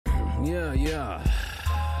Yeah, yeah.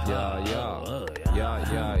 Yeah, yeah. Yeah,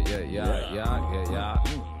 yeah, yeah, yeah, yeah,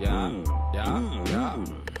 yeah, yeah, yeah.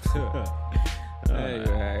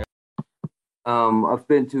 Hey. I've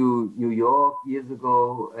been to New York years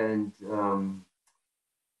ago and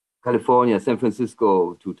California, San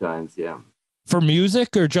Francisco 2 times. Yeah. For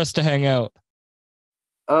music or just to hang out?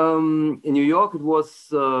 In New York, it was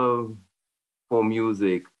for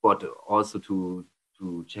music, but also to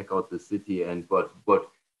check out the city. And but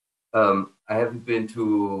I haven't been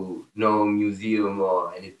to no museum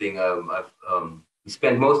or anything. We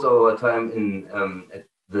spent most of our time in at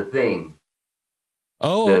the Thing,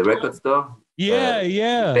 Oh, the record store. yeah, The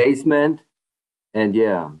yeah. basement, and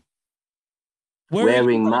yeah, Where are you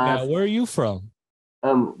wearing from now? masks. Where are you from?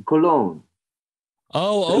 Cologne.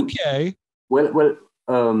 Oh, okay. Well,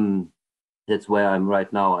 that's where I'm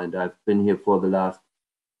right now, and I've been here for the last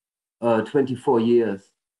 24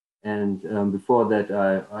 years. And before that,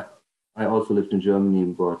 I also lived in Germany,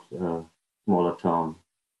 but smaller town,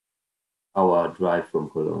 hour drive from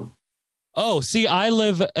Cologne. Oh, see, I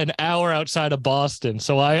live an hour outside of Boston,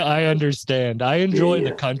 so I understand. I enjoy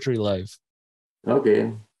the country life.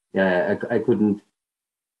 Okay, yeah, I couldn't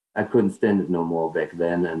stand it no more back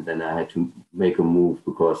then, and then I had to make a move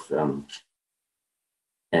because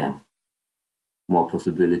yeah, more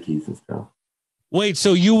possibilities and stuff. Wait,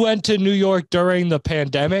 so you went to New York during the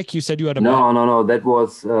pandemic? You said you had a no. That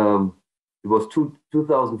was it was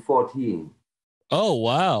 2014. Oh,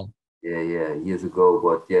 wow. Yeah, years ago.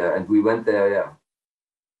 But yeah, and we went there, yeah,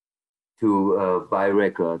 to buy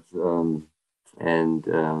records and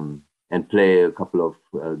play a couple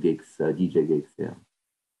of gigs, DJ gigs. Yeah.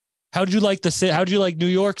 How'd you like the city? How'd you like New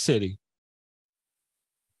York City?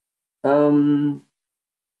 Well,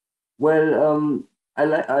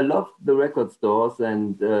 I love the record stores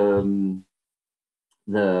and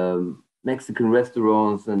the Mexican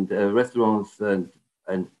restaurants and restaurants and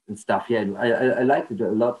stuff. Yeah, I liked it a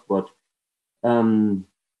lot, but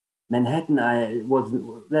Manhattan,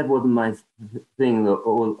 that wasn't my thing.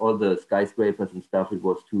 All the skyscrapers and stuff. It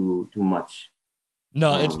was too much.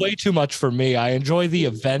 No, it's way too much for me. I enjoy the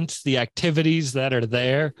events, the activities that are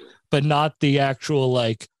there, but not the actual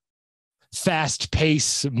like fast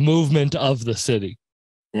pace movement of the city.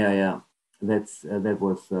 Yeah. That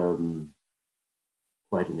was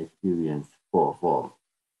quite an experience for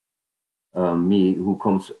me, who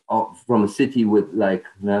comes from a city with like.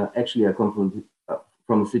 Actually, I come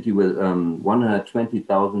from a city with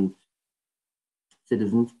 120,000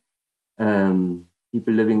 citizens,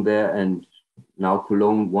 people living there, and now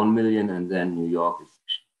Cologne 1 million, and then New York is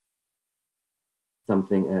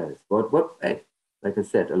something else. But like I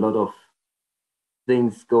said, a lot of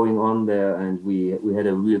things going on there, and we had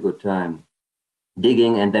a real good time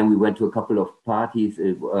digging. And then we went to a couple of parties.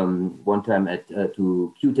 One time at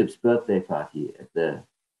to Q-Tip's birthday party at the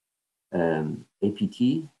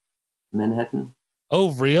APT Manhattan.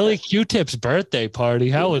 Oh, really? Q-Tip's birthday party.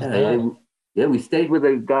 How was that? Yeah, we stayed with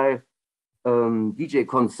a guy, DJ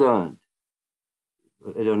Concerned.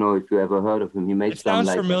 I don't know if you ever heard of him. He made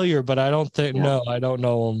sounds familiar, but I don't think. Yeah. No, I don't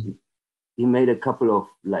know him. He made a couple of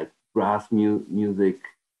like brass music,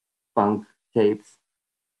 funk tapes,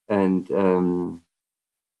 and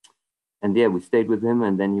yeah, we stayed with him.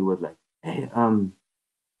 And then he was like, "Hey,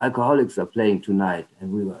 Alcoholics are playing tonight,"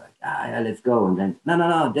 and we were like, "Yeah, let's go." And then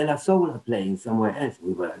no, De La Soul are playing somewhere else.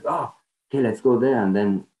 We were like, "Oh, okay, let's go there." And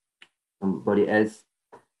then somebody else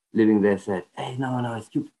living there said, "Hey, no, it's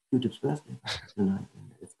Q-Tip's birthday tonight.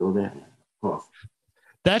 Let's go there." Of course.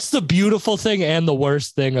 That's the beautiful thing and the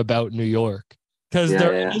worst thing about New York, because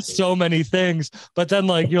there is so many things. But then,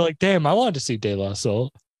 like, you're like, "Damn, I wanted to see De La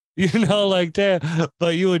Soul," like, damn.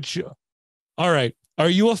 But you would. All right, are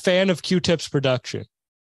you a fan of Q-Tip's production?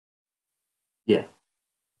 Yeah.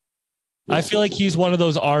 I feel like he's one of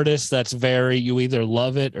those artists that's very, you either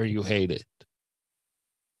love it or you hate it.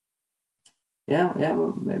 Yeah,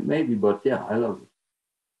 maybe, but yeah, I love it.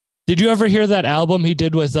 Did you ever hear that album he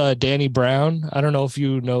did with Danny Brown? I don't know if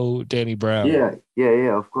you know Danny Brown. Yeah,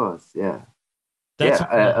 of course, yeah.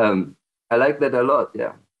 I like that a lot,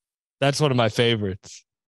 yeah. That's one of my favorites.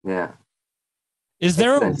 Yeah. Is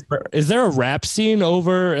there a rap scene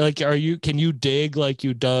over, like, can you dig like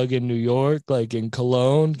you dug in New York, like in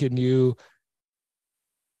Cologne? Can you?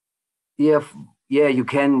 Yeah, you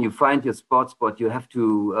can. You find your spots, but you have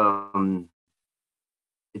to.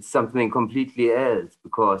 It's something completely else,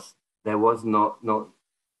 because there was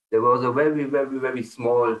there was a very, very, very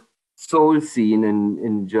small soul scene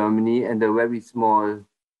in Germany, and a very small.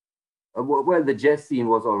 Well, the jazz scene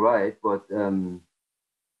was all right, but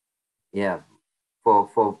yeah.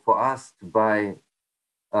 For us to buy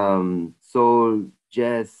soul,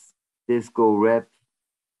 jazz, disco, rap.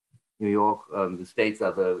 New York, the States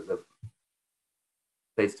are the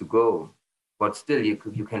place to go. But still, you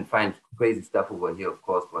can find crazy stuff over here, of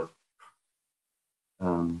course. But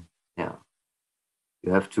yeah,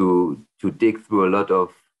 you have to dig through a lot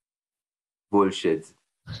of bullshit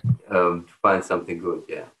to find something good.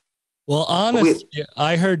 Yeah. Well, honestly,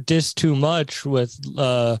 I heard This Too Much with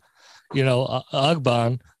Agban,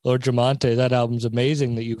 Lord Jamonte. That album's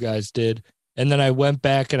amazing that you guys did. And then I went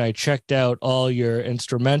back and I checked out all your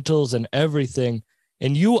instrumentals and everything.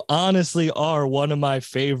 And you honestly are one of my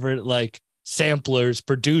favorite, like, samplers,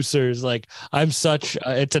 producers. Like,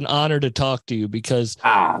 it's an honor to talk to you because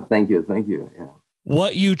thank you. Yeah.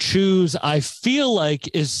 What you choose, I feel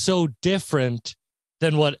like, is so different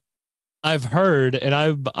than what I've heard. And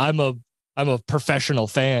I'm a professional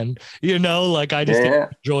fan, like I just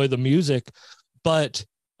enjoy the music, but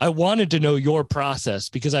I wanted to know your process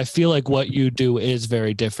because I feel like what you do is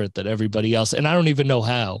very different than everybody else. And I don't even know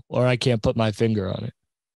how, or I can't put my finger on it.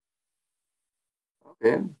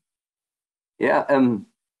 Okay. Yeah.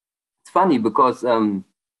 It's funny because I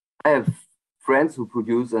have friends who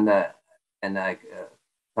produce and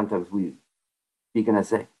sometimes we speak and I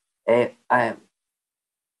say, hey, I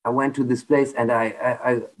went to this place and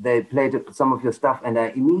they played some of your stuff and I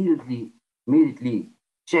immediately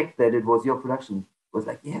checked that it was your production. Was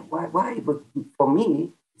like, yeah, why? But for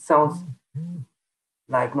me, it sounds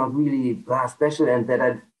like not really special and that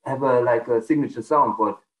I have a signature sound.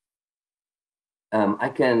 But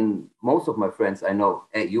most of my friends I know,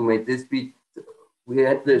 hey, you made this beat. We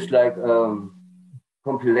had this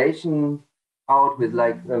compilation out with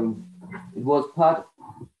it was part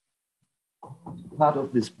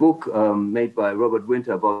of this book made by Robert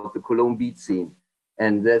Winter about the Cologne beat scene.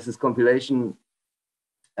 And there's this compilation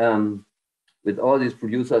with all these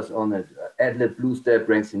producers on it, Adlib, Blue Step,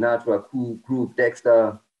 Frank Sinatra, Groove,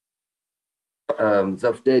 Dexter,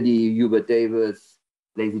 Zuff Daddy, Hubert Davis,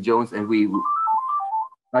 Lazy Jones, and we,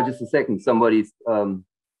 just a second, somebody's, no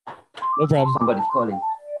problem. Somebody's calling.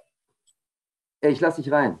 Hey, ich lass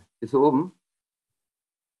dich rein. Bist du oben?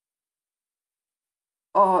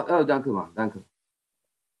 Oh, danke, Mann, danke.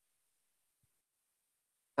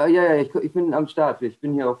 Ja, ich bin am Start. Ich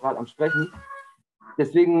bin hier auch gerade am Sprechen.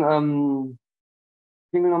 Deswegen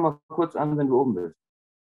klingel noch mal kurz an, wenn du oben bist.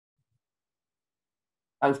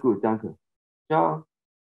 Alles gut, danke. Ciao.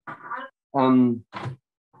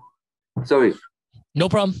 Sorry. No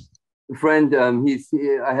problem. A friend, he's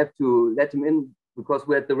here. I have to let him in because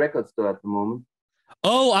we're at the record store at the moment.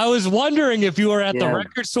 Oh, I was wondering if you were at the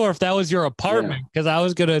record store, if that was your apartment, because I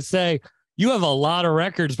was going to say, you have a lot of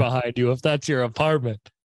records behind you if that's your apartment.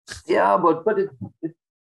 Yeah, but it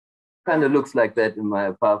kind of looks like that in my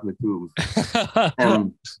apartment too.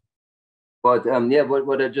 What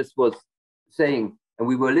I just was saying, and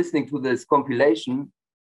we were listening to this compilation,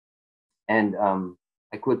 and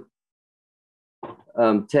I could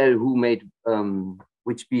tell who made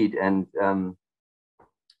which beat, and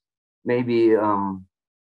maybe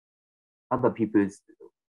other people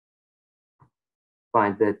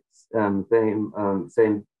find that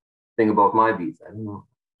same thing about my beats. I don't know.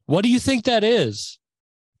 What do you think that is?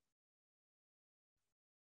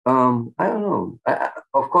 I don't know.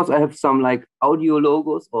 Of course, I have some audio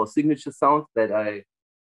logos or signature sounds that I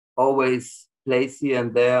always place here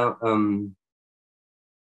and there.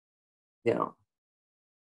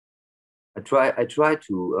 I try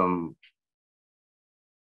to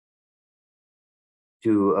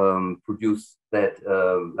produce that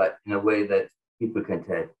in a way that people can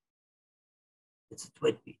tell. It's a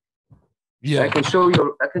twit beat. Yeah, I can show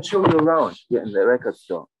you around here in the record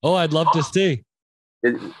store. Oh, I'd love to see.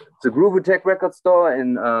 It's a Groove Attack record store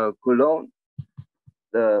in Cologne,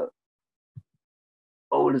 the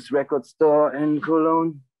oldest record store in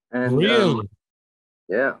Cologne. And really?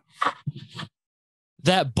 Yeah.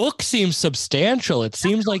 That book seems substantial. It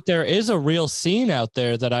seems like there is a real scene out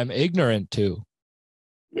there that I'm ignorant to.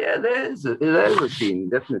 Yeah, there is a scene,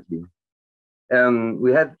 definitely.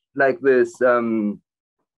 We had this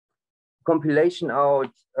compilation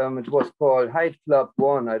out. It was called Hyde Club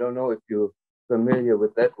 1. I don't know if you're familiar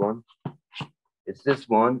with that one. It's this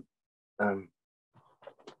one.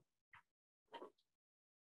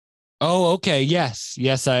 Oh, okay. Yes,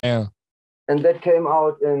 I am. And that came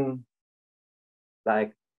out in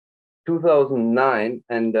 2009,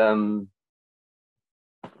 and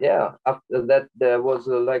after that there was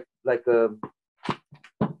that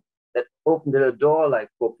opened a door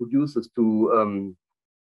for producers to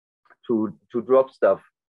drop stuff,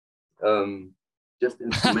 just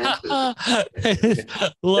instrumental. Love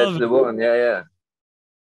That's the one. Yeah,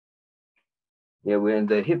 we're in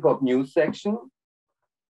the hip hop news section,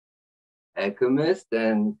 Alchemist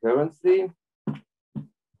and Currency.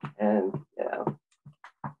 And yeah,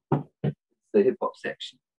 it's the hip hop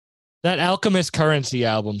section. That Alchemist Currency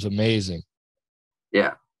album's amazing.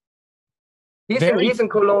 Yeah. He's in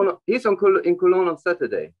Cologne. He's in Cologne on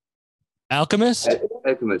Saturday. Alchemist?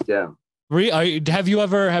 Alchemist, yeah. Have you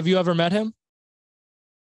ever met him?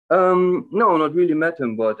 No, not really met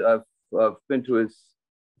him, but I've been to his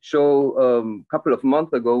show a couple of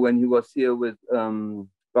months ago when he was here with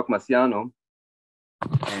Rock Marciano.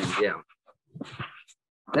 And yeah,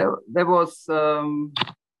 there was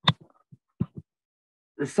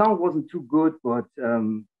the sound wasn't too good, but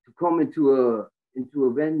to come into a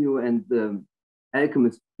venue and the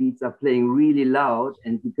Alchemist beats are playing really loud,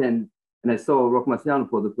 and I saw Rock Marciano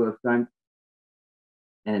for the first time,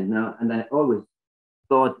 and I always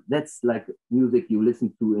thought that's like music you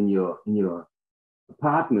listen to in your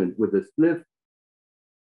apartment with a spliff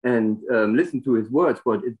and listen to his words,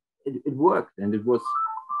 but it worked and it was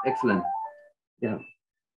excellent. Yeah.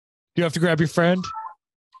 You have to grab your friend?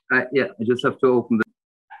 I just have to open the.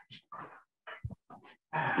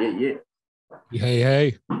 Yeah.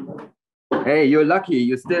 Hey. Hey, you're lucky.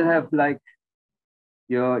 You still have like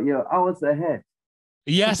your hours ahead.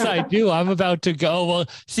 Yes, I do. I'm about to go. Well,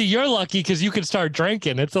 see, you're lucky because you can start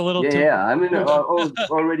drinking. It's a little Yeah, I'm in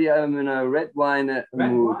already. I'm in a red wine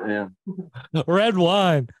mood. Yeah. Red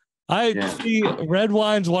wine. See red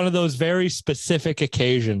wine's one of those very specific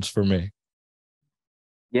occasions for me.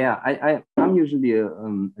 Yeah, I'm usually a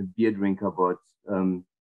beer drinker, but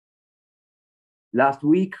last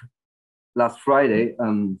Friday,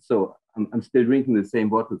 so I'm still drinking the same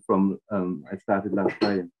bottle from I started last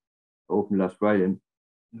Friday, opened last Friday.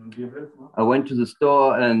 I went to the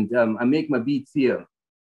store and I make my beats here,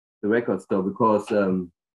 the record store, because I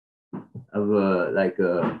have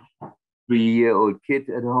a 3-year-old kid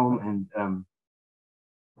at home, and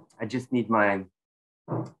I just have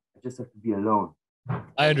to be alone.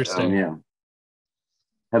 I understand. Yeah.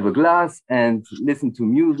 Have a glass and listen to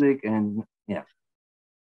music and yeah.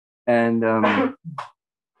 And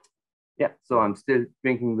yeah, so I'm still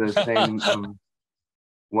drinking the same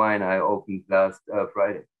wine I opened last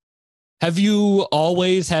Friday. Have you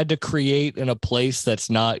always had to create in a place that's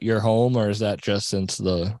not your home, or is that just since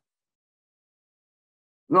the?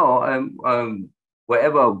 No,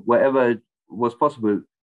 wherever it was possible.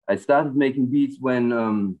 I started making beats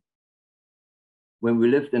when we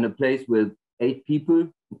lived in a place with 8 people,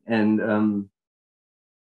 and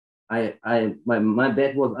my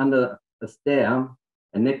bed was under a stair,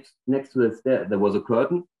 and next to the stair there was a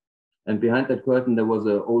curtain, and behind that curtain there was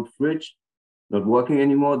an old fridge, not working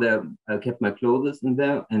anymore. There I kept my clothes in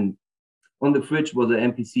there, and on the fridge was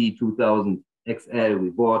an MPC 2000 XL we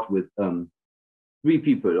bought with 3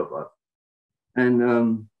 people of us,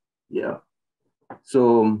 and yeah,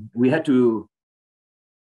 so we had to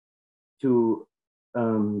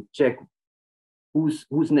check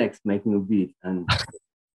who's next making a beat, and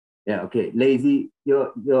yeah, okay, Lazy,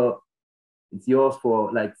 it's yours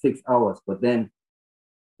for like 6 hours, but then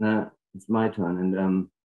it's my turn,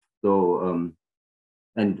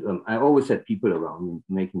 and I always had people around me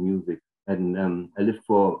making music, and I lived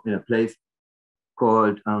in a place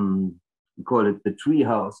called we call it the Tree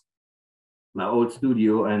House, my old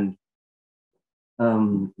studio, and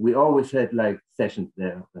we always had like sessions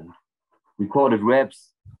there and recorded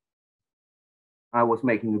raps. I was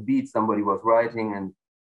making a beat, somebody was writing, and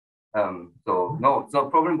so no, it's no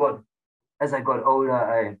problem. But as I got older,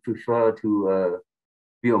 I prefer to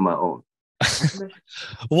be on my own.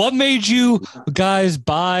 What made you guys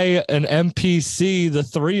buy an MPC, the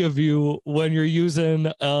 3 of you, when you're using?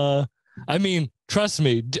 I mean, trust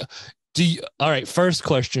me. All right, first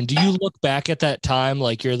question. Do you look back at that time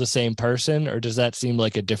like you're the same person, or does that seem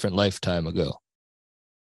like a different lifetime ago?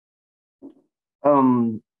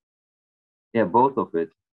 Yeah, both of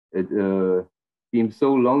it. It seems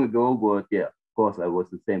so long ago, but yeah, of course I was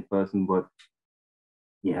the same person, but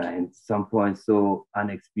yeah, at some point so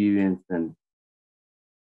unexperienced, and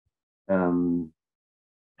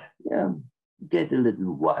yeah, get a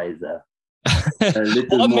little wiser.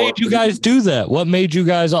 What made you guys do that? What made you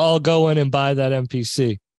guys all go in and buy that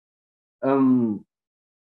MPC?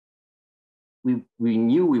 We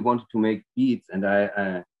knew we wanted to make beats, and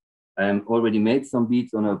I already made some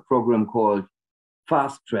beats on a program called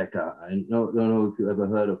Fast Tracker. I don't know if you ever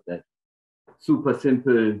heard of that. Super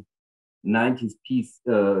simple 90s piece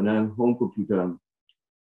home computer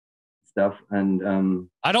stuff, and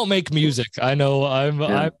I don't make music. I know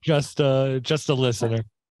I'm just a listener.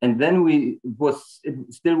 And then it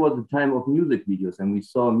still was the time of music videos, and we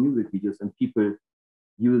saw music videos and people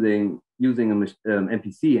using an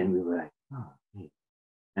MPC, and we were like, oh, hey,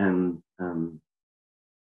 And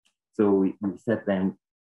so we said then,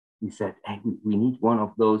 hey, we need one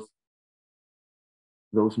of those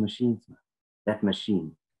machines, that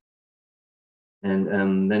machine.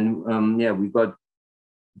 And then yeah, we got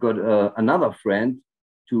another friend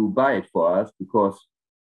to buy it for us, because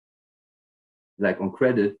like on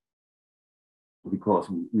credit, because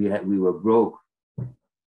we were broke,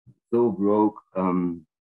 so broke.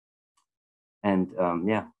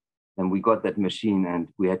 Yeah, and we got that machine, and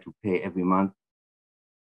we had to pay every month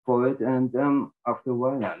for it. And after a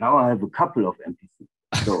while, yeah, now I have a couple of MPCs.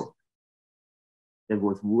 So that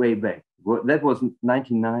was way back. That was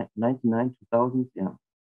 99, 2000. Yeah.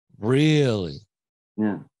 Really?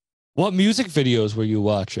 Yeah. What music videos were you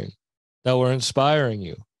watching that were inspiring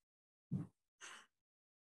you?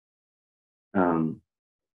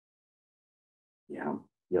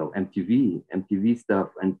 Yeah, MTV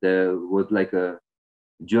stuff, and there was like a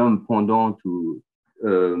German pendant to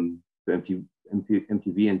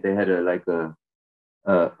MTV, and they had a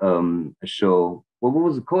show. What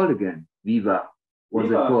was it called again? Viva. Was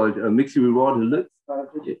it called Mixi Reward Deluxe?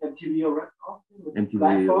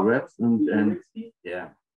 MTV Raps and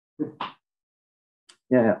yeah.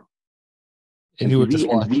 Yeah. And MTV you were just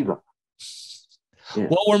watching. Viva. Yeah.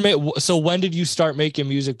 So when did you start making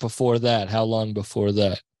music before that? How long before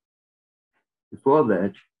that? Before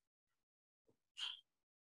that,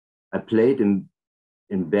 I played in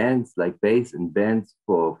bands, like bass in bands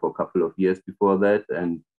for a couple of years before that,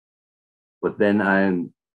 but then I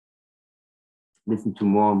listened to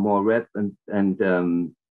more and more rap, and then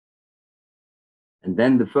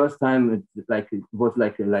the first time it was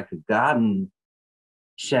like a garden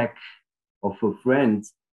shack of a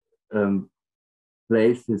friend's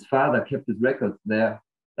place. His father kept his records there,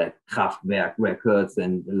 like Kraftwerk records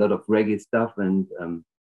and a lot of reggae stuff, and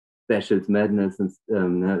Specials, Madness,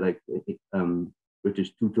 and like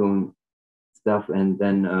British two-tone stuff. And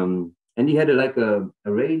then and he had a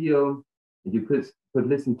radio, and you could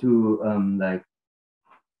listen to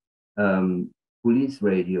police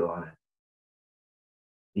radio on it.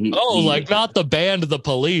 Like not the band, the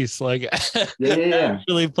Police, like yeah.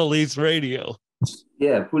 Actually police radio.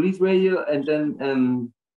 Yeah, police radio, and then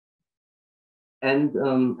and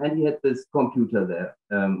he had this computer there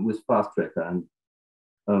with Fast Tracker,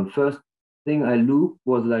 and first thing I looped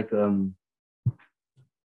was like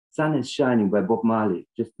 "Sun Is Shining" by Bob Marley,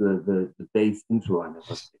 just the bass intro, and I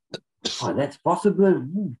was like, oh, that's possible.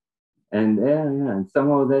 And yeah, and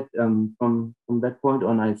somehow that from that point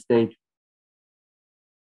on, I stayed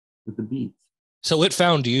with the beats. So it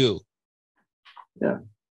found you. Yeah,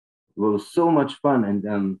 it was so much fun,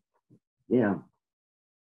 and yeah.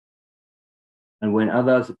 And when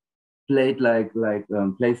others played like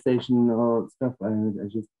PlayStation or stuff, I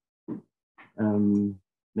just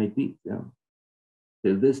made beats. Yeah,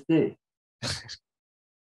 till this day.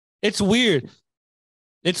 It's weird.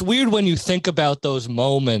 It's weird when you think about those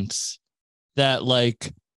moments that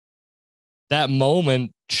like that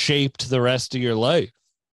moment shaped the rest of your life.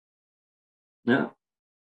 Yeah.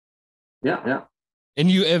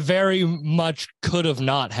 And it very much could have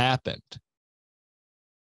not happened.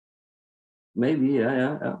 Maybe,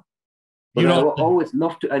 yeah. But I always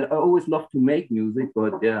love to make music,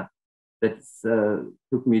 but yeah, that's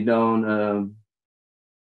took me down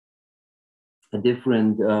a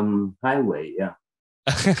different highway. Yeah.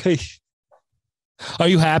 Are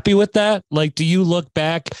you happy with that? Like, do you look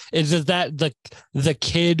back? Is that the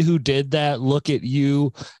kid who did that look at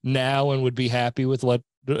you now and would be happy with what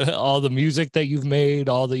all the music that you've made,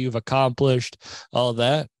 all that you've accomplished, all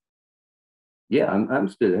that? Yeah, I'm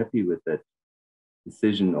still happy with that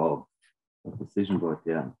decision, but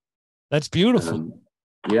yeah, that's beautiful.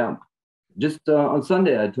 Yeah, just on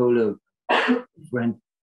Sunday I told a friend,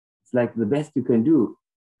 it's like the best you can do.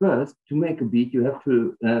 First, to make a beat, you have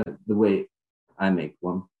to the way I make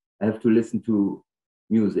one, I have to listen to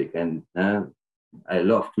music, and I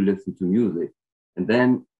love to listen to music. And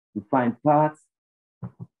then you find parts,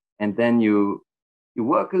 and then you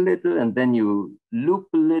work a little, and then you loop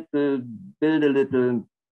a little, build a little,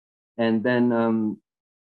 and then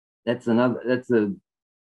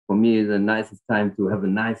for me the nicest time to have a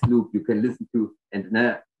nice loop you can listen to, and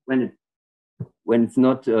when it's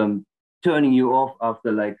not turning you off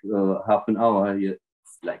after like half an hour, it's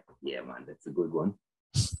like, yeah, man, that's a good one.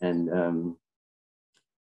 And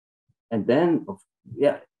then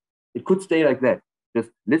yeah, it could stay like that.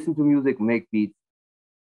 Just listen to music, make beats,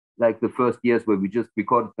 like the first years where we just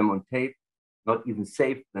recorded them on tape, not even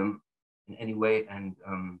saved them in any way, and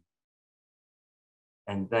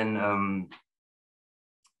then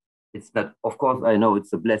it's not, of course I know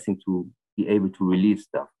it's a blessing to be able to release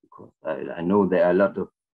stuff, because I know there are a lot of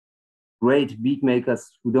great beat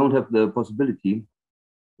makers who don't have the possibility.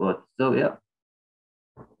 But so yeah,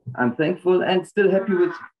 I'm thankful and still happy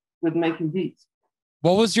with making beats.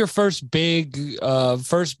 What was your first big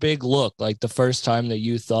look? Like the first time that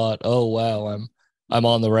you thought, "Oh wow, I'm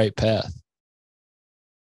on the right path."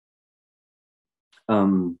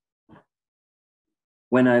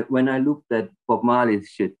 When I looked at Bob Marley's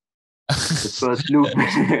shit, the first loop.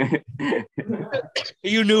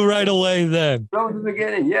 You knew right away then. From the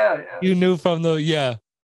beginning, yeah. You knew from the, yeah.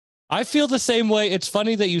 I feel the same way. It's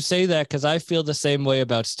funny that you say that because I feel the same way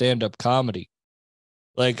about stand-up comedy.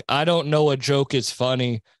 Like, I don't know a joke is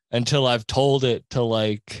funny until I've told it to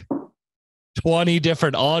like 20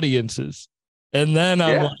 different audiences. And then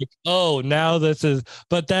I'm like, oh, now this is,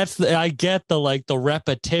 but I get the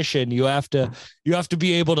repetition. You have to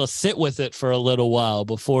be able to sit with it for a little while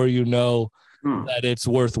before you know that it's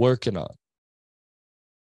worth working on.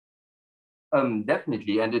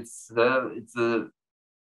 Definitely. And it's the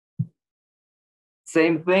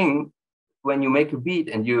same thing when you make a beat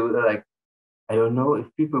and you're like, I don't know if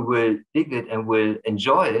people will dig it and will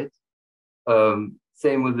enjoy it.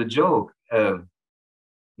 Same with the joke.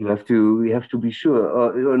 You have to be sure,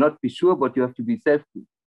 or not be sure, but you have to be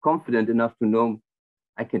self-confident enough to know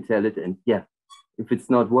I can tell it. And yeah, if it's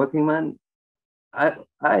not working, man, I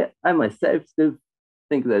myself still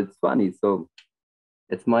think that it's funny. So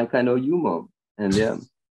it's my kind of humor. And yeah.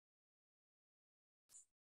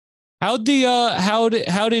 How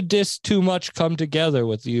did this Too Much come together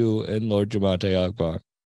with you and Lord Jumante Ogbon?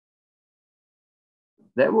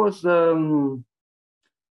 That was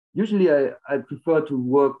usually I prefer to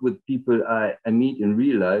work with people I meet in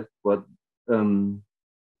real life, but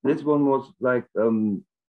this one was like a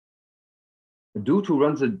dude who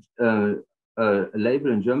runs a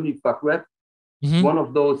label in Germany, Fuck Rap, one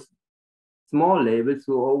of those small labels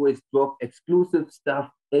who always drop exclusive stuff,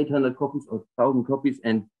 800 copies or 1,000 copies,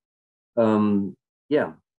 and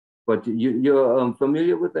yeah. But you're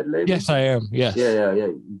familiar with that label? Yes, I am. Yes. Yeah.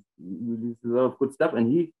 He releases a lot of good stuff,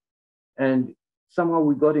 and somehow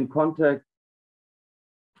we got in contact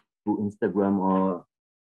through Instagram or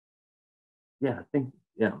I think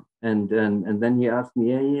and then he asked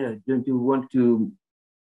me, don't you want to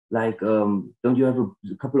like don't you have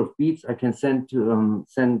a couple of beats I can send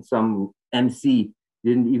some MC?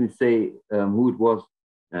 Didn't even say who it was.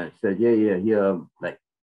 I said here like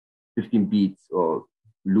 15 beats or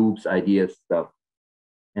loops, ideas, stuff,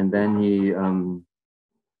 and then he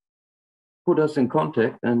put us in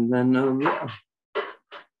contact, and then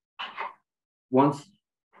once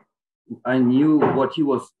I knew what he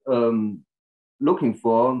was looking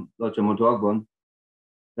for, Lord Jumante Ogbon,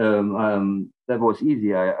 that was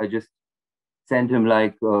easy. I just sent him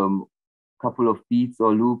like a couple of beats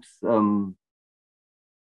or loops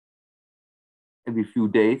every few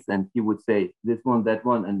days, and he would say this one, that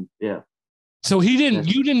one, and yeah. So you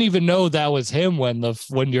didn't even know that was him when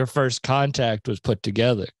your first contact was put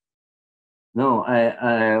together. No,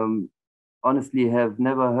 I honestly have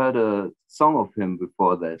never heard a song of him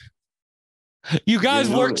before that. You guys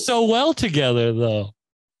worked so well together, though.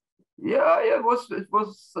 Yeah, it was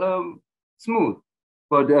smooth,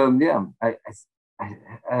 but I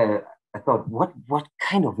thought, what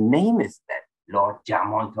kind of name is that, Lord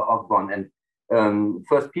Jumante Ogbon? And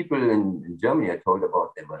first people in Germany I told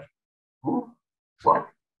about, they were, who, what,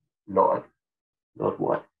 Lord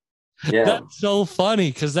what? Yeah, that's so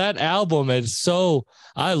funny because that album is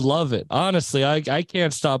I love it. Honestly, I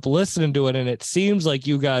can't stop listening to it, and it seems like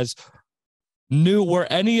you guys knew. Were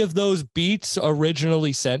any of those beats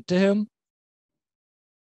originally sent to him?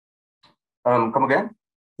 Come again?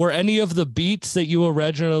 Were any of the beats that you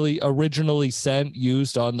originally sent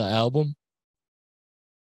used on the album?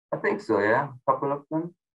 I think so, yeah, a couple of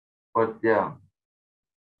them, but yeah,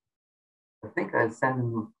 I think I sent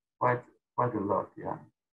him quite a lot, yeah.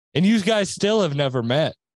 And you guys still have never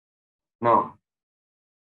met? No.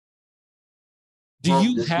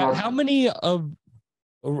 How many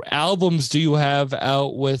albums do you have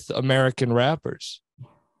out with American rappers?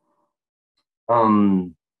 I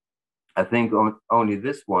think only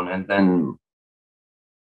this one, and then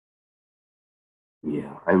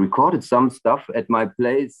I recorded some stuff at my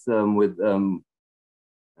place with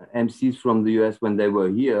MCs from the US when they were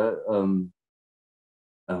here,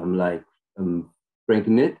 like Frank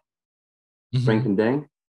Nitt, Frank and Dank,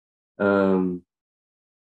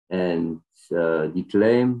 and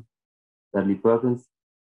Declaim, Dudley Perkins,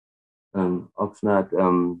 Oxnard,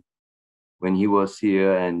 when he was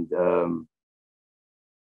here, and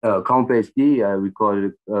Count Bass D, I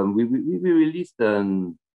recorded. We released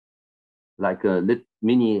like a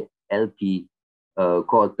mini LP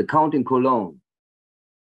called The Count in Cologne,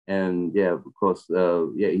 And yeah, because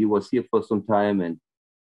he was here for some time, and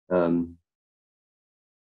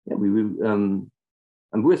we will,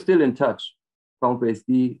 and we're still in touch. Count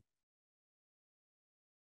Basie,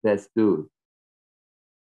 that's dude.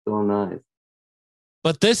 So nice.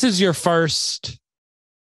 But this is your first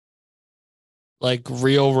like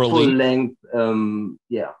real release. Full length,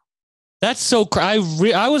 yeah. That's so I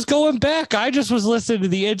was going back. I just was listening to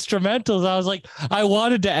the instrumentals. I was like, I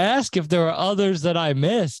wanted to ask if there were others that I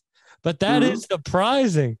missed, but that is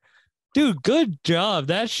surprising. Dude, good job.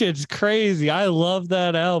 That shit's crazy. I love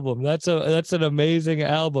that album. That's an amazing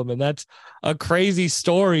album, and that's a crazy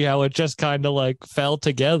story how it just kind of like fell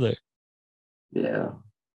together. Yeah.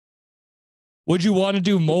 Would you want to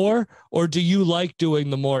do more, or do you like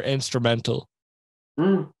doing the more instrumental?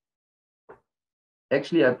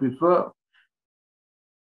 Actually, I prefer,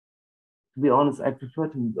 to be honest, I prefer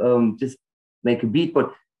to just make a beat,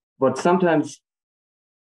 but sometimes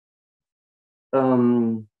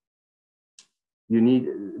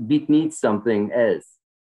beat needs something else.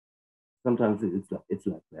 Sometimes it's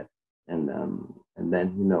like that, and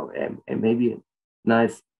then and maybe a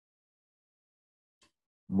nice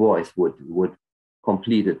voice would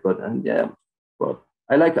complete it. But but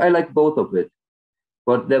I like both of it.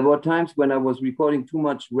 But there were times when I was recording too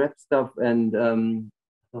much rap stuff, and I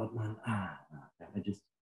thought, man, I just.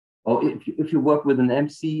 Or if you work with an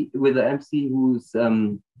MC who's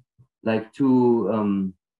like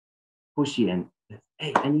too pushy and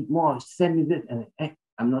hey, I need more, send me this, and hey,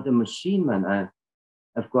 I'm not a machine, man.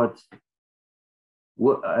 I've got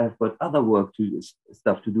other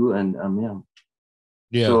stuff to do, and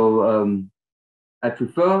yeah. So I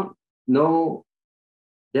prefer no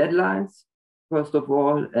deadlines. First of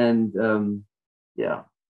all, and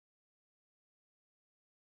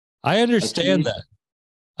I understand that.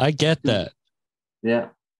 I get that. Yeah.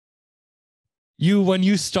 When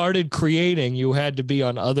you started creating, you had to be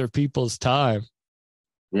on other people's time.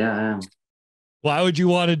 Yeah, I am. Why would you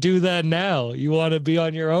want to do that now? You want to be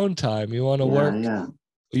on your own time. You want to work. Yeah.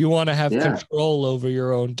 You want to have control over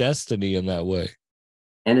your own destiny in that way.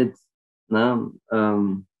 And it's not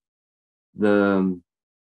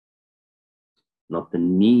the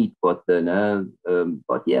need, but the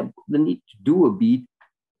need to do a beat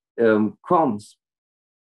comes.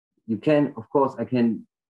 You can, of course, I can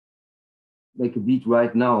make a beat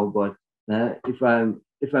right now, but if I'm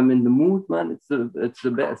in the mood, man, it's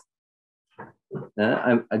the best.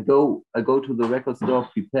 I go to the record store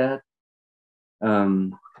prepared,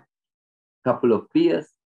 couple of beers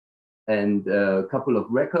and a couple of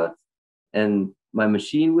records and my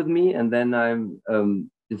machine with me, and then I'm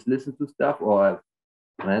just listen to stuff, or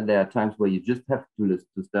there are times where you just have to listen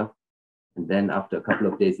to stuff, and then after a couple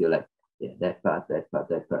of days you're like, yeah, that part, let's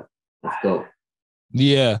go.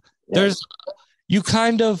 Yeah. There's you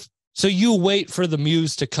kind of, so you wait for the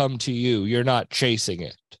muse to come to you, you're not chasing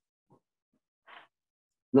it.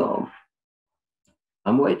 No,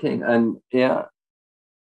 I'm waiting, and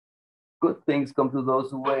good things come to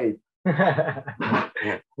those who wait.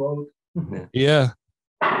 Yeah.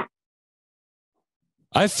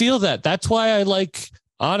 I feel that. That's why I like,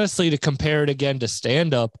 honestly, to compare it again to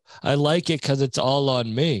stand-up. I like it because it's all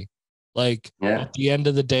on me. Like at the end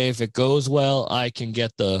of the day, if it goes well, I can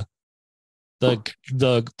get the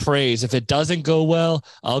praise. If it doesn't go well,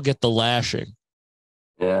 I'll get the lashing.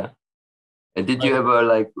 Yeah. And did you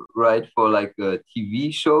ever write for a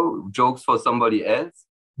TV show, jokes for somebody else?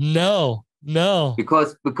 No.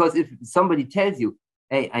 Because if somebody tells you,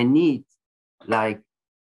 hey, I need a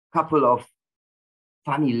couple of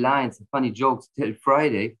funny lines, funny jokes till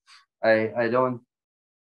Friday, I don't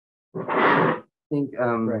think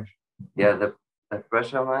that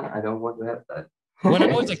pressure, man, I don't want to have that. When I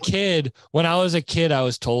was a kid, I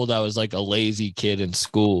was told I was like a lazy kid in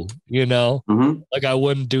school, like I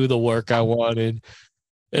wouldn't do the work I wanted.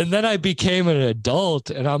 And then I became an adult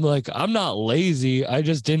and I'm like, I'm not lazy. I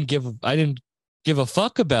didn't give a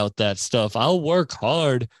fuck about that stuff. I'll work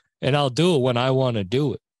hard and I'll do it when I want to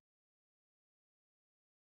do it.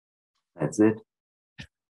 That's it.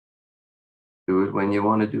 Do it when you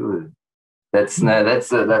want to do it. That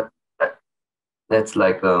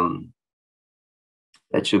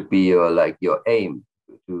should be your aim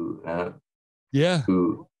to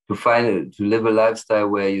live a lifestyle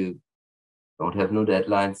where you don't have no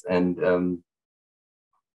deadlines and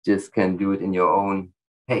just can do it in your own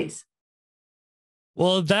pace.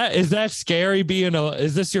 Well, is that scary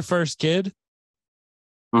is this your first kid?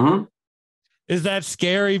 Mm-hmm. Is that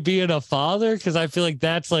scary being a father? Because I feel like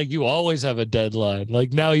that's you always have a deadline.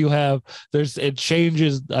 Like now it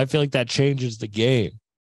changes. I feel like that changes the game.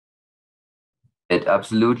 It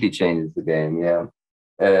absolutely changes the game. Yeah.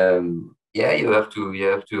 Yeah, you have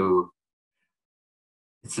to.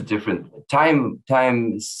 It's a different time.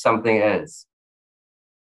 Time is something else.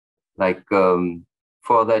 Like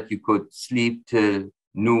for that, you could sleep till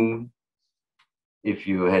noon if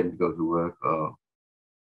you hadn't go to work.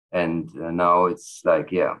 And now it's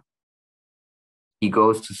like, yeah, he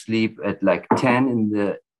goes to sleep at like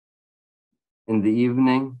 10 in the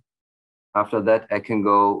evening. After that, I can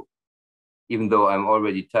go, even though I'm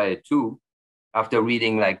already tired too, after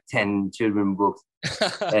reading like 10 children books.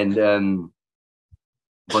 And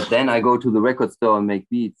but then I go to the record store and make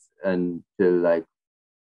beats until like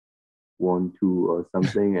 1, 2 or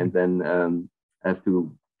something, and then I have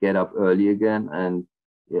to get up early again. And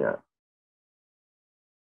yeah,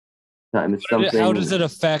 time is something. How does it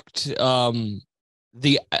affect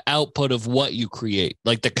the output of what you create,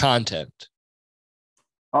 like the content?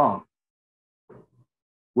 Oh,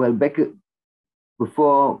 well, back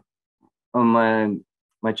before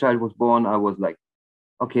my child was born, I was like,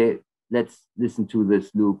 okay, let's listen to this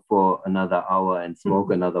loop for another hour and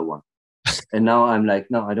smoke another one. And now I'm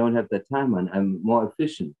like, no, I don't have that time, and I'm more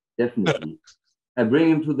efficient, definitely. I bring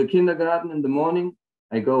him to the kindergarten in the morning.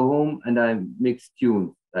 I go home and I mix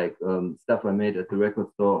tunes, like stuff I made at the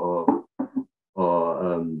record store,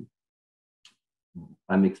 or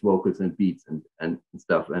I mix vocals and beats and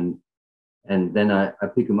stuff. And then I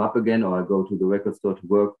pick him up again, or I go to the record store to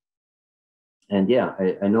work. And yeah,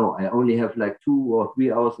 I know I only have like 2 or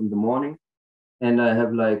 3 hours in the morning, and I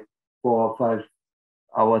have like 4 or 5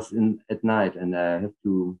 hours at night, and I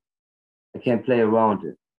can't play around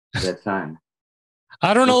it that time.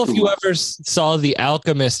 I don't know if you ever saw the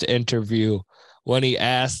Alchemist interview when he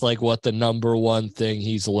asked like what the number one thing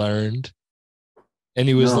he's learned. And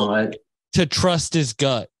he was to trust his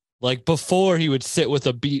gut. Like before he would sit with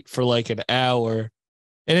a beat for like an hour.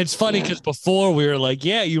 And it's funny because before we were like,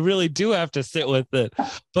 yeah, you really do have to sit with it.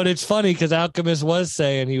 But it's funny because Alchemist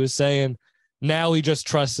he was saying now he just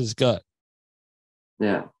trusts his gut.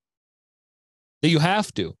 Yeah. That you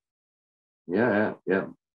have to. Yeah.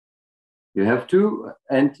 You have to,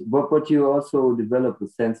 but you also develop a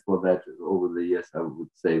sense for that over the years, I would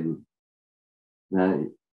say.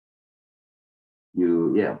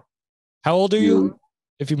 How old are you,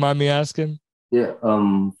 if you mind me asking? Yeah,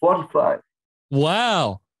 45.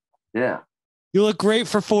 Wow. Yeah. You look great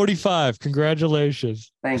for 45.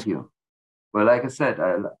 Congratulations. Thank you. Well, like I said,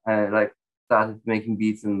 I started making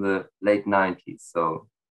beats in the late 90s, so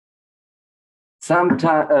some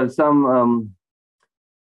time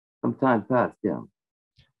passed, yeah.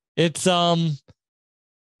 It's all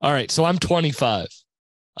right, so I'm 25.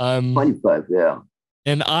 I'm 25, yeah.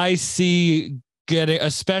 And I see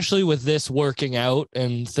especially with this working out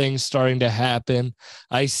and things starting to happen,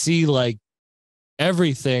 I see like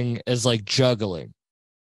everything as like juggling.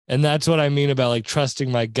 And that's what I mean about like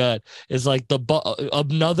trusting my gut is like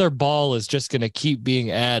another ball is just going to keep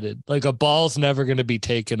being added. Like a ball's never going to be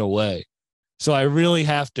taken away. So I really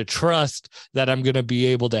have to trust that I'm going to be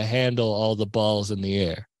able to handle all the balls in the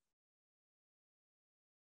air.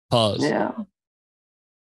 Pause. Yeah.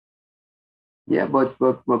 Yeah, but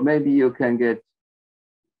maybe you can get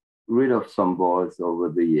rid of some balls over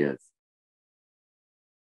the years.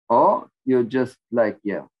 Or you're just like,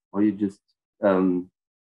 or you just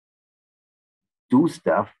do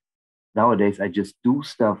stuff. Nowadays, I just do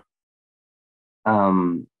stuff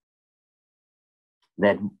that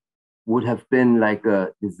would have been like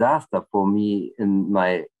a disaster for me in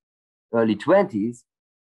my early 20s,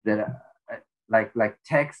 that like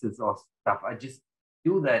taxes or stuff. I just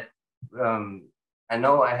do that. I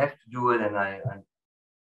know I have to do it, and I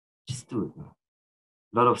just do it.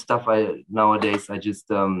 A lot of stuff nowadays I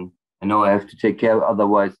just I know I have to take care of,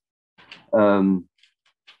 otherwise the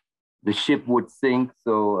ship would sink.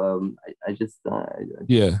 So I just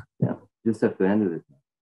just have to handle it.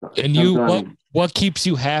 And what keeps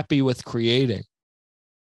you happy with creating?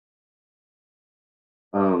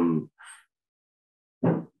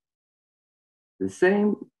 The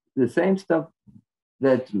same stuff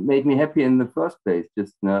that made me happy in the first place.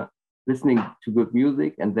 Just listening to good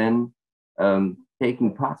music, and then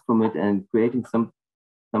taking parts from it and creating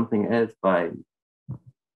something else by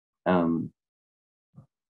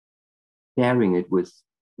pairing it with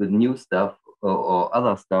the new stuff or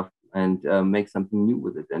other stuff, and make something new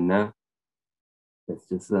with it. And it's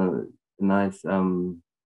just a nice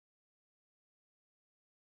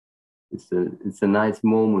it's a nice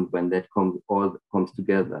moment when that comes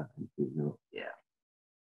together. Yeah.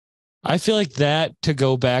 I feel like that, to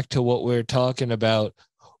go back to what we're talking about,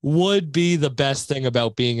 would be the best thing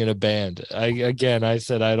about being in a band? I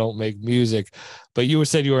said I don't make music, but you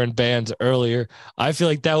said you were in bands earlier. I feel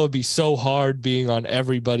like that would be so hard being on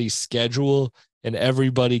everybody's schedule and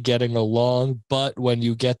everybody getting along. But when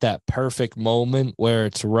you get that perfect moment where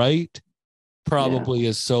it's right, probably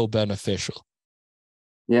is so beneficial.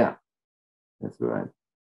 Yeah, that's right.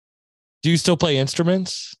 Do you still play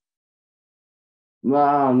instruments?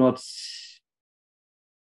 No, not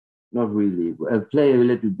really. I play a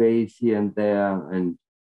little bass here and there, and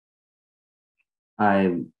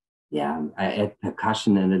I add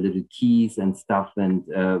percussion and a little keys and stuff, and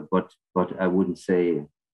but I wouldn't say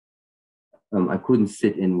I couldn't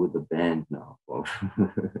sit in with the band now.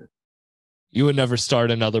 You would never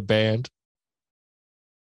start another band?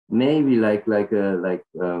 Maybe like an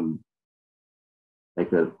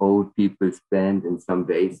old people's band in some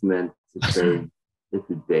basement to play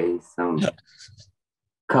little bass,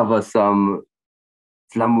 cover some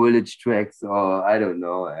Slum Village tracks, or I don't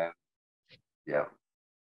know. Yeah.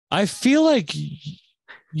 I feel like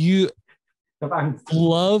you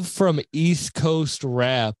love from East Coast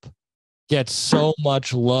rap gets so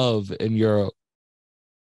much love in Europe.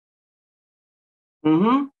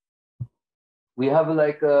 Mm-hmm. We have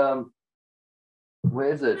like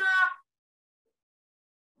where is it?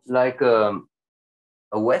 Like a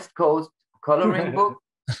West Coast coloring book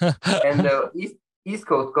and the East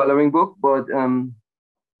Coast coloring book, but the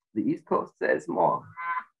East Coast says more.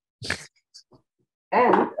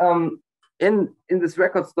 And in this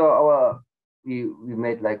record store, we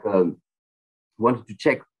made like wanted to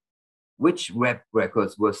check which rap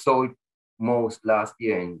records were sold most last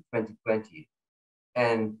year in 2020,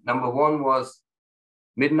 and number one was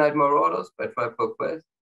Midnight Marauders by Tribe Called Quest.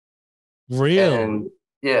 Really? And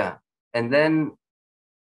yeah, and then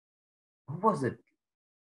what was it?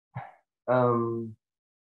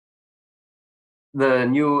 The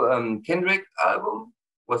new Kendrick album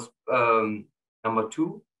was number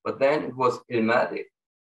two, but then it was Illmatic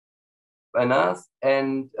by Nas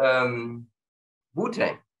and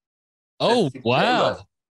Wu-Tang. Oh, wow.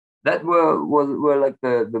 That were like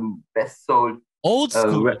the best sold old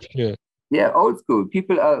school shit. Yeah, old school.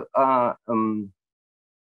 People are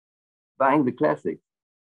buying the classics.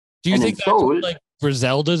 Do you think that's sold, like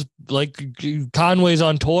Griselda's, like Conway's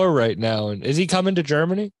on tour right now, and is he coming to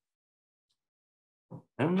Germany?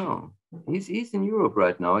 I don't know. He's in Europe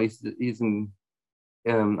right now. He's in.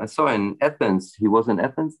 I saw in Athens. He was in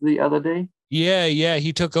Athens the other day. Yeah.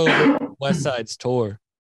 He took over West Side's tour.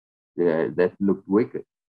 Yeah, that looked wicked.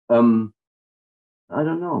 I don't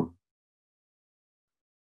know.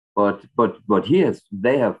 But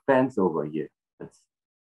they have fans over here. That's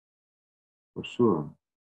for sure.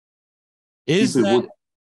 Is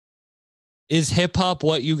hip hop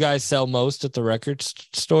what you guys sell most at the record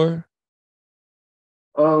store?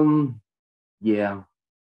 Yeah,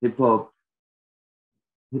 hip hop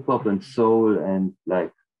and soul and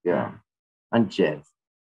and jazz.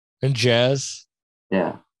 And jazz.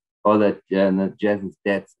 Yeah, all that. Yeah, and jazz is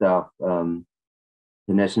dead stuff. The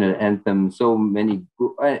national anthem. So many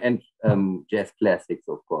good and jazz classics,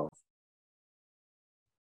 of course.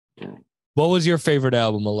 Yeah. What was your favorite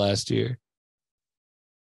album of last year?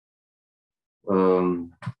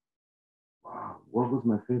 What was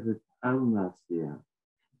my favorite album last year?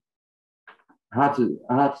 Hard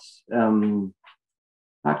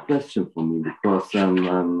question for me because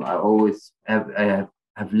I always have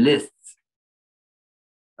lists.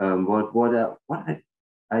 What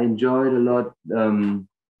I enjoyed a lot.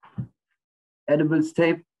 Edibles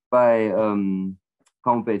Tape by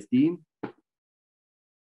Count Basie,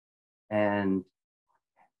 and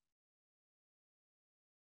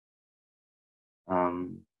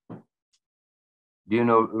do you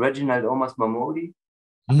know Reginald Omas Mahmoudi?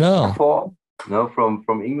 No. No,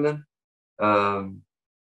 from England.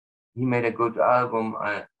 He made a good album.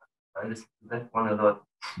 I listened to that one a lot.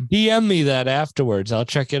 DM me that afterwards. I'll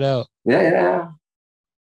check it out. Yeah.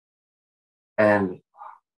 And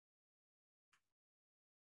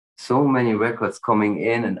so many records coming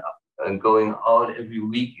in and going out every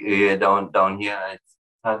week down here. It's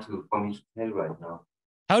hard for me to tell right now.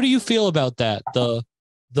 How do you feel about that? The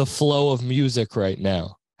flow of music right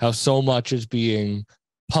now? How so much is being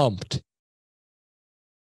pumped?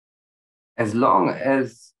 As long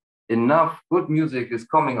as enough good music is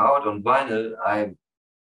coming out on vinyl, I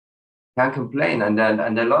can't complain, and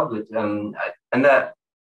I love it. And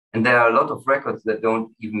there are a lot of records that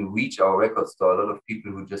don't even reach our record store. A lot of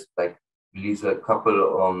people who just like release a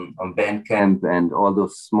couple on Bandcamp and all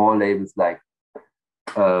those small labels like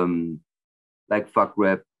Fuck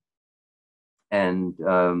Rap and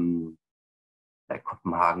like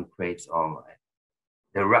Copenhagen Crates. Oh my!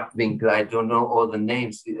 the Radwinkel. I don't know all the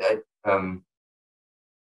names.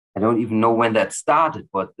 I don't even know when that started,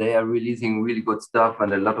 but they are releasing really good stuff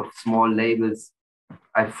and a lot of small labels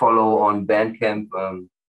I follow on Bandcamp.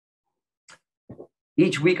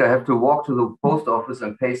 Each week I have to walk to the post office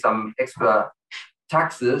and pay some extra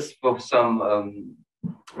taxes for some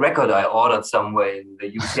record I ordered somewhere in the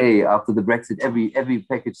UK after the Brexit. Every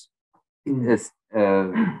package is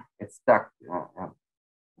it's stuck.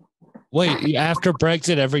 Wait, after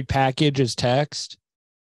Brexit, every package is taxed?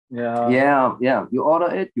 Yeah. You order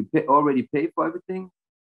it, you already pay for everything,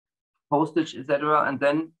 postage, etc., and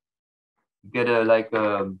then you get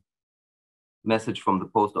a message from the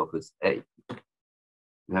post office. Hey,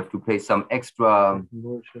 you have to pay some extra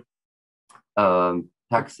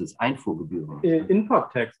taxes, Einfuhrgebühren.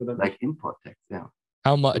 Import tax, oder? Like import tax, yeah.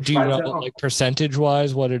 How much? Do you know, like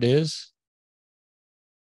percentage-wise, what it is?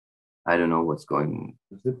 I don't know what's going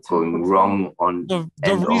wrong on the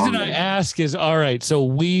reason I ask is, all right, so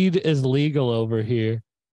weed is legal over here,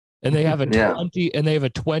 and they have a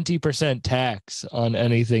 20% tax on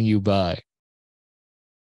anything you buy.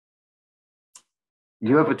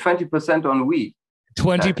 You have a 20% on weed.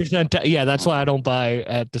 20%. Yeah, that's why I don't buy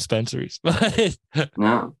at dispensaries.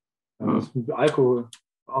 No. Alcohol.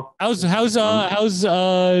 How's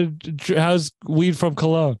weed from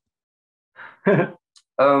Cologne?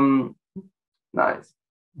 Nice.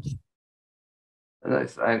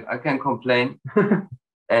 I can't complain.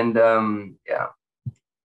 And yeah.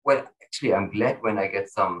 Well, actually, I'm glad when I get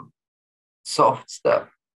some soft stuff.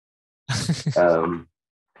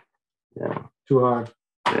 Yeah. Too hard.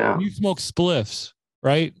 Yeah. You smoke spliffs,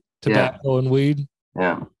 right? Tobacco and weed.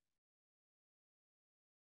 Yeah.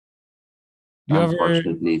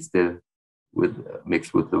 Unfortunately, still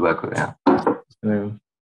mixed with tobacco. Yeah. You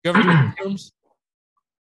ever do mushrooms?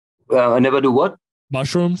 I never do what?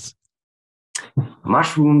 Mushrooms.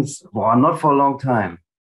 Mushrooms. Well, not for a long time.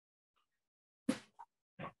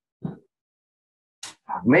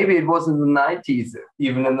 Maybe it was in the 90s.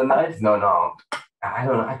 Even in the 90s. No. I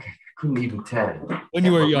don't know. I couldn't even tell. When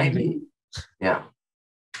you were young. Yeah.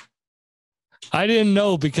 I didn't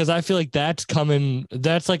know because I feel like that's coming.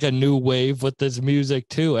 That's like a new wave with this music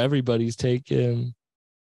too. Everybody's taking.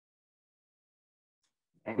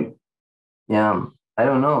 Yeah, I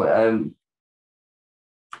don't know.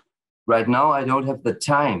 Right now, I don't have the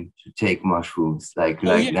time to take mushrooms. Like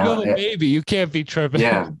now, you have a baby. You can't be tripping.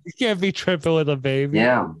 Yeah, you can't be tripping with a baby.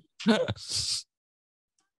 Yeah.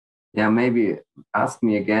 Yeah, maybe ask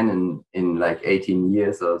me again in like 18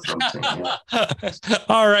 years or something. Yeah.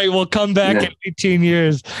 All right, we'll come back in 18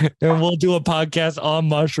 years and we'll do a podcast on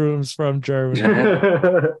mushrooms from Germany.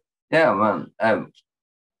 Yeah, man.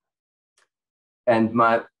 And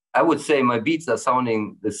I would say my beats are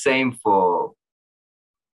sounding the same for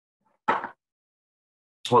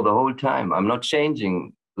the whole time. I'm not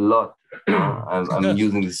changing a lot. I'm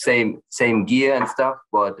using the same gear and stuff,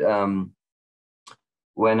 but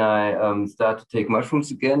when I start to take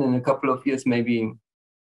mushrooms again in a couple of years, maybe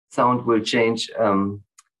sound will change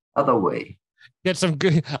other way. Get some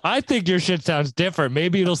good. I think your shit sounds different.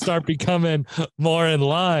 Maybe it'll start becoming more in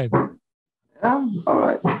line. Yeah, all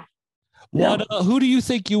right. What? Who do you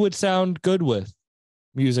think you would sound good with,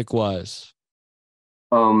 music wise?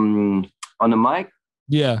 On the mic?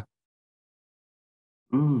 Yeah.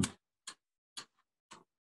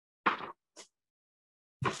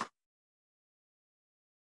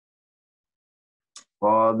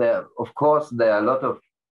 Well, there are a lot of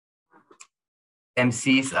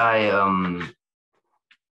MCs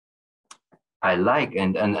I like,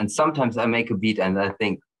 and sometimes I make a beat and I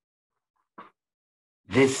think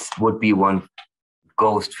this would be one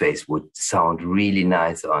Ghostface would sound really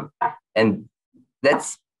nice on, and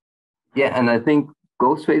that's and I think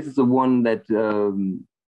Ghostface is the one that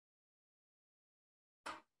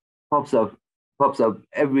pops up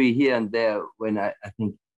every here and there when I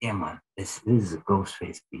think, yeah, man, this is a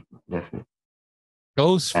Ghostface beat, definitely.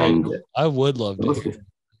 Ghostface, I would love to hear.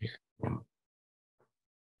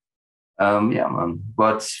 Yeah, man.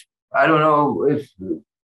 But I don't know if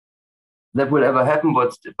that will ever happen.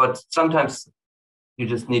 But sometimes you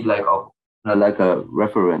just need like a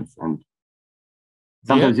reference, and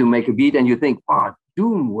sometimes you make a beat and you think, oh,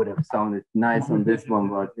 Doom would have sounded nice on this one,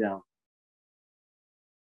 but yeah.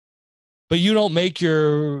 But you don't make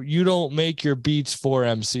your beats for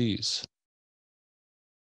MCs.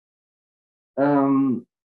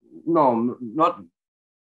 No,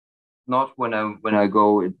 not when I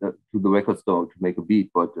go to the record store to make a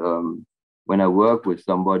beat, but when I work with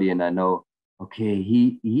somebody and I know, okay,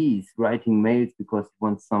 he's writing mails because he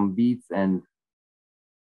wants some beats and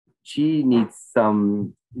she needs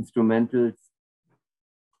some instrumentals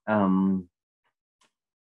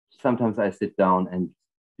sometimes I sit down and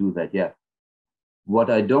do that. Yeah. What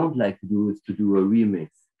I don't like to do is to do a remix,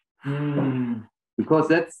 because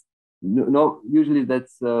that's usually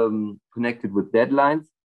that's connected with deadlines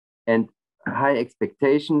and high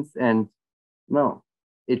expectations, and no,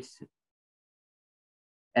 it's,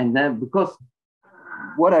 and then because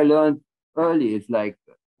what I learned early is like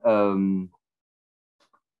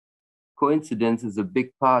coincidence is a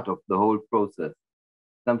big part of the whole process.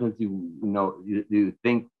 Sometimes you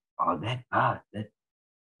think, oh, that part,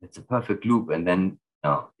 that's a perfect loop, and then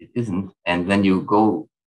no, it isn't. And then you go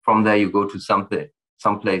from there, you go to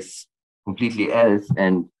someplace completely else,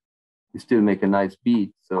 and you still make a nice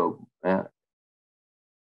beat. So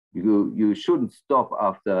you shouldn't stop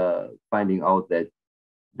after finding out that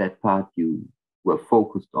that part you were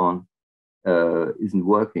focused on isn't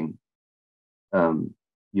working.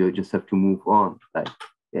 You just have to move on. Like,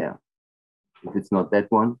 yeah, if it's not that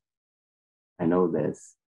one, I know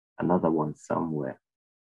there's another one somewhere.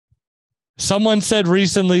 Someone said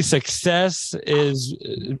recently,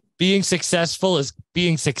 being successful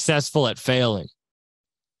at failing.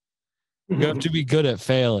 You have to be good at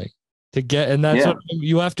failing to get, and that's what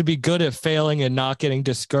you have to be good at failing and not getting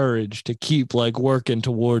discouraged to keep like working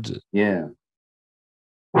towards it. Yeah.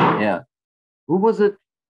 Yeah. Who was it?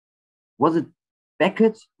 Was it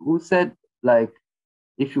Beckett who said, like,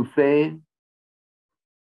 if you fail,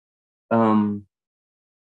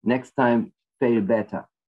 next time fail better?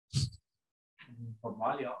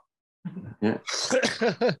 Yeah.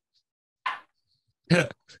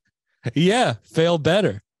 Yeah, fail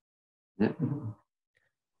better. Yeah.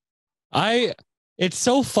 It's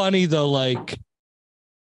so funny though, like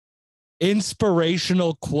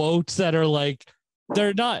inspirational quotes that are like,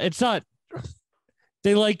 they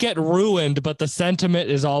like get ruined, but the sentiment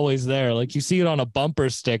is always there. Like you see it on a bumper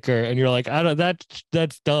sticker and you're like,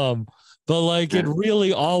 that's dumb. But like it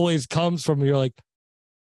really always comes from, you're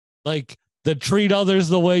like the treat others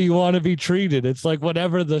the way you want to be treated. It's like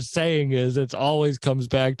whatever the saying is, it always comes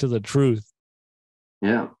back to the truth.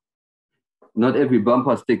 Yeah. Not every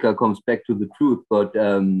bumper sticker comes back to the truth, but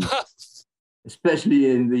especially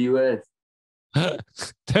in the US.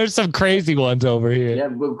 There's some crazy ones over here. Yeah,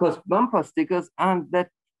 because bumper stickers aren't that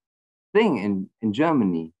thing in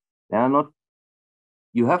Germany. They are not.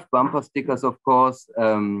 You have bumper stickers, of course,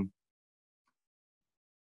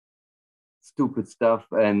 stupid stuff,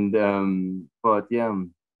 and but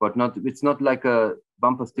not. It's not like a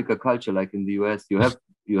bumper sticker culture like in the US.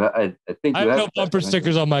 I think I have no bumper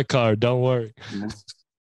stickers on my car. Don't worry. Yeah.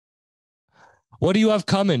 What do you have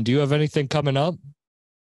coming? Do you have anything coming up?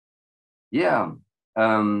 Yeah.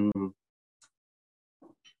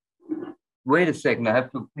 Wait a second. I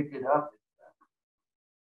have to pick it up.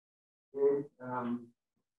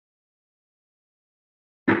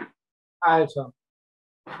 Alter.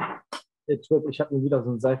 Ich habe mir wieder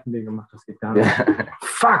so ein Seifenbier gemacht. Das geht gar nicht.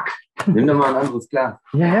 Fuck! Nimm doch mal ein anderes Glas.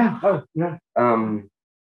 Yeah.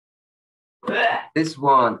 This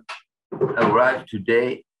one arrived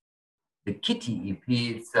today. The Kitty EP.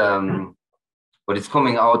 It's but it's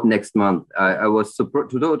coming out next month. I was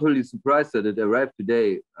totally surprised that it arrived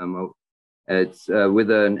today. It's with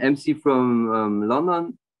an MC from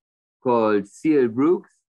London called C.L. Brooks.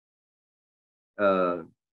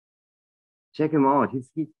 Check him out. He's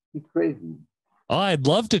crazy. Oh, I'd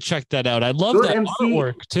love to check that out. I love that MC.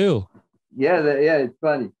 Artwork too. Yeah, it's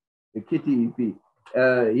funny. The Kitty EP.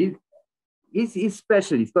 He's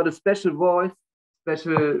special. He's got a special voice,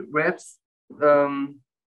 special raps.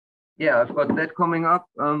 I've got that coming up.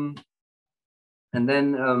 And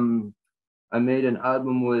then I made an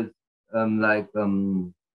album with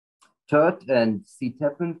Turt and C.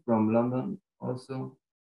 Tappen from London also.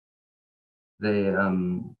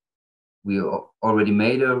 We already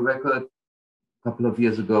made a record a couple of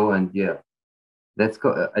years ago, and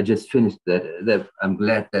I just finished that. I'm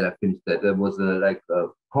glad that I finished that. That was a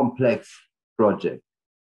complex project.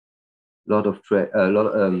 A lot of tracks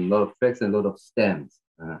and a lot of stems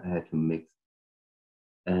I had to mix,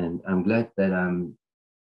 and I'm glad that I'm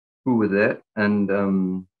through with that. And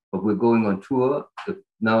but we're going on tour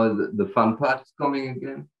now. The fun part is coming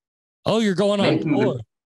again. Oh, you're going on tour?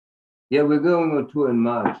 Yeah, we're going on tour in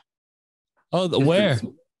March. Oh, where?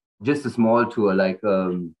 Just a small tour, like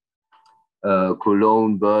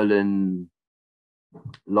Cologne, Berlin,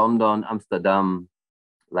 London, Amsterdam,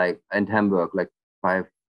 and Hamburg, like five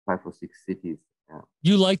or six cities. Yeah.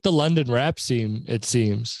 You like the London rap scene, it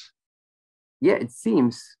seems. Yeah, it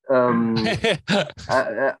seems. I'm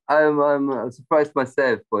surprised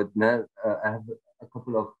myself, but I have a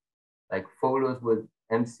couple of followers with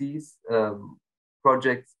MCs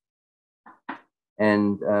projects,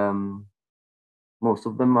 and most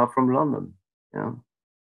of them are from London. Yeah.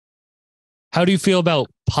 How do you feel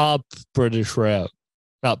about pop British rap?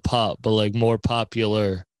 Not pop, but like more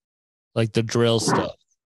popular, like the drill stuff.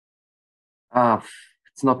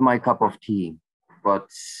 It's not my cup of tea, but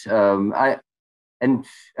again,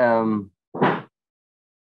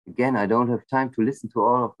 I don't have time to listen to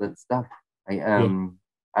all of that stuff. I'm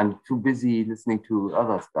too busy listening to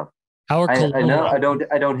other stuff. I know I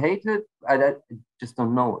don't hate it. I just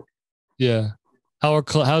don't know it. Yeah.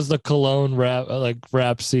 How's the Cologne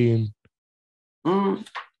rap scene?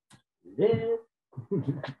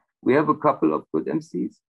 We have a couple of good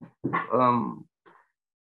MCs.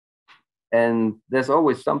 And there's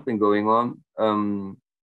always something going on.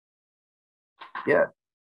 Yeah,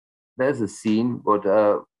 there's a scene, but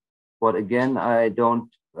again, I don't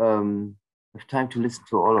have time to listen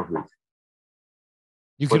to all of it.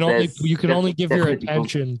 You can only give your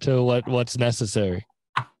attention to what's necessary.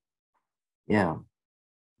 Yeah,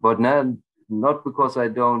 but not because I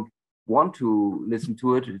don't want to listen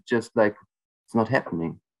to it. It's just like it's not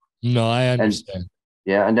happening. No, I understand.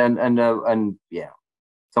 And yeah,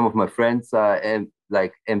 some of my friends are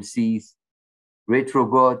like MCs. Retro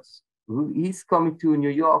Gods, he's coming to New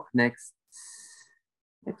York next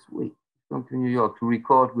week. He's coming to New York to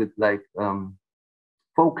record with like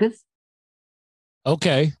Focus.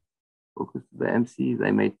 Okay. Focus, the MC.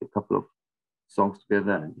 They made a couple of songs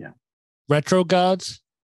together. And yeah. Retro Gods.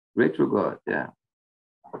 Retro God, yeah.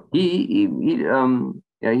 He's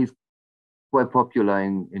quite popular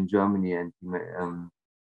in Germany, and he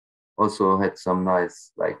also had some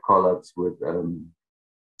nice like collabs with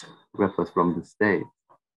rappers from the States.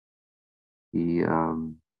 He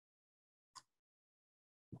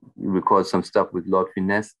records some stuff with Lord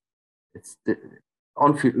Finesse. It's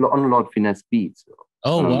on Lord Finesse beats.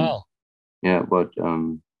 Oh wow! Yeah, but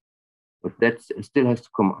that still has to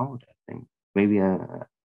come out. I think maybe I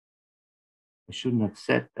shouldn't have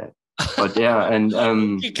said that. But yeah, and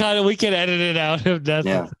we can edit it out if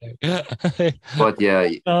necessary. But yeah,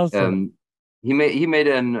 awesome. He made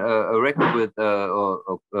a record with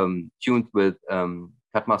tuned with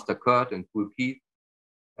Cutmaster Kurt and Kool Keith,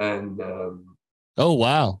 and oh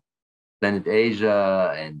wow, Planet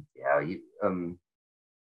Asia, and yeah, he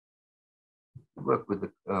worked with a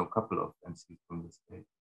couple of MCs from the States.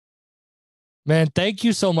 Man, thank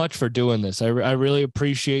you so much for doing this. I really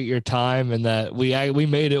appreciate your time and that we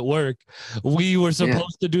made it work. We were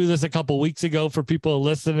supposed to do this a couple weeks ago for people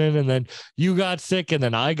listening, and then you got sick, and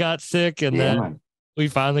then I got sick, and then we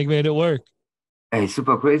finally made it work. Hey,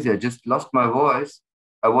 super crazy. I just lost my voice.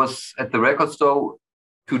 I was at the record store.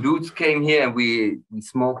 Two dudes came here, and we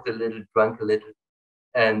smoked a little, drank a little,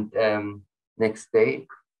 and next day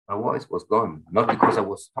my voice was gone. Not because I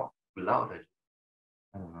was talking loud.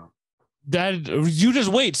 I don't know. That you just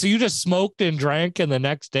wait. So you just smoked and drank, and the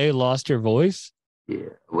next day lost your voice? Yeah,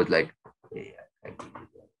 with like,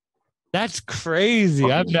 that's crazy.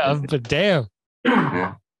 But damn.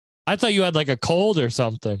 Yeah. I thought you had like a cold or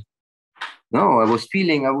something. No, I was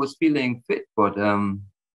feeling fit, but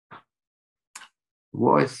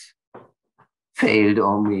voice failed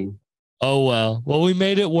on me. Oh, well, we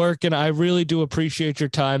made it work, and I really do appreciate your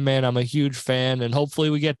time, man. I'm a huge fan, and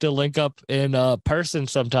hopefully we get to link up in person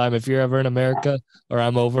sometime if you're ever in America or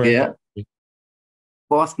I'm over. Yeah.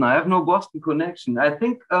 Boston. I have no Boston connection. I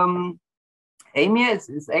think Amy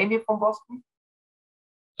is Amy from Boston?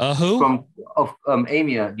 Who?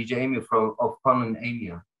 DJ Amy of Con and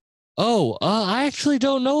Amy. Oh, I actually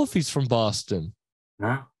don't know if he's from Boston.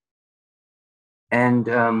 Huh? And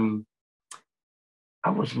I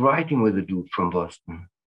was writing with a dude from Boston.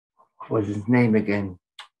 What was his name again?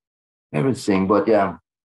 Everything, but yeah.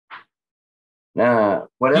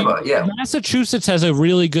 Whatever, yeah. Massachusetts has a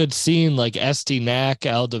really good scene like Estinac,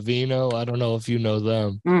 Al Divino. I don't know if you know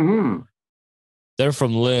them. Mm-hmm. They're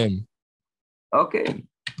from Lynn. Okay.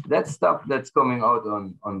 That's stuff that's coming out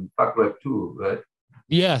on Fuck Rap 2, right?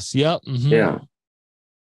 Yes, yep. Mm-hmm. Yeah.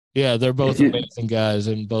 Yeah, they're both amazing guys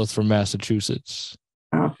and both from Massachusetts.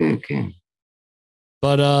 Okay.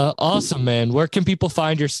 But awesome, man. Where can people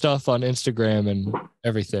find your stuff on Instagram and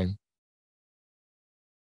everything?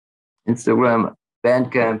 Instagram,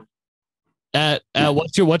 Bandcamp. At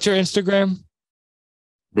what's your Instagram?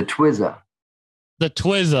 The Twizzer. The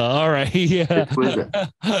Twizzer. All right. Yeah. The Twizzer.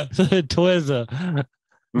 The Twizzer.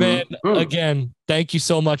 Man, again, thank you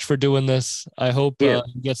so much for doing this. I hope you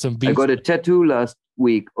get some beats. I got a tattoo last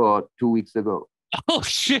week or 2 weeks ago. Oh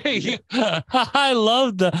shit! I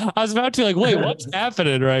love that. I was about to like, wait, what's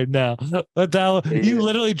happening right now? But you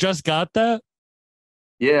literally just got that?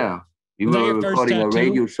 Yeah, we were recording a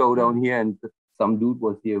radio show down here, and some dude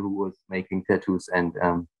was here who was making tattoos, and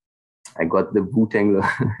I got the Wu-Tang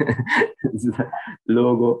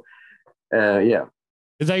logo. Yeah.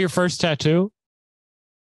 Is that your first tattoo?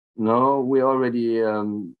 No, we already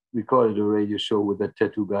recorded a radio show with that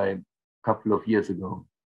tattoo guy a couple of years ago.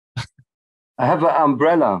 I have an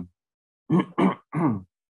umbrella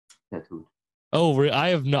tattoo. Oh, I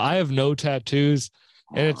have no tattoos,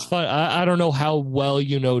 and it's fun. I don't know how well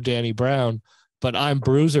you know Danny Brown, but I'm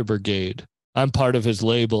Bruiser Brigade. I'm part of his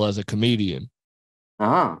label as a comedian.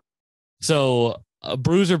 Uh-huh. So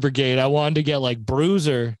Bruiser Brigade, I wanted to get like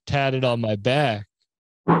Bruiser tatted on my back.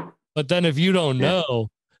 But then if you don't know,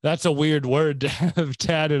 that's a weird word to have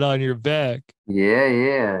tatted on your back.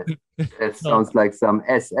 Yeah. That sounds like some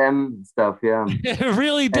SM stuff, yeah. It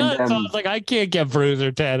really does. So I was like, I can't get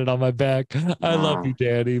Bruiser tatted on my back. I love you,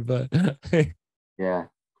 Danny, but yeah.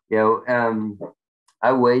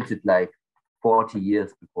 I waited like 40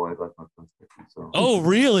 years before I got my first tattoo. So. Oh,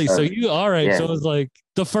 really? So you all right? Yeah. So it was like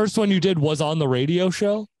the first one you did was on the radio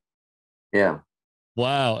show. Yeah.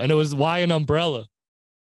 Wow, and it was why an umbrella?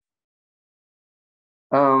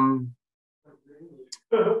 Yeah,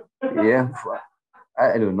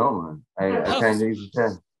 I don't know, man. I can't even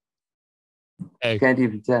tell. Hey. Can't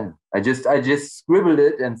even tell. I just scribbled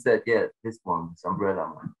it and said, yeah, this one, this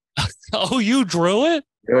umbrella, man. Oh, you drew it?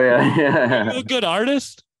 Oh yeah. Are you a good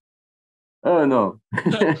artist? Oh no.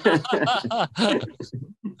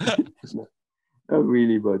 Not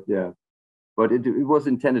really, but yeah. But it was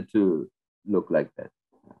intended to look like that.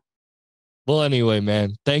 Well, anyway,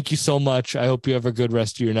 man, thank you so much. I hope you have a good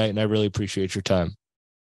rest of your night, and I really appreciate your time.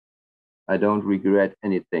 I don't regret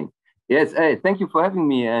anything. Yes, hey, thank you for having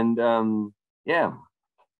me, and yeah.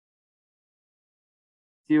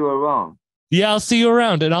 See you around. Yeah, I'll see you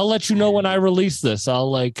around, and I'll let you know when I release this.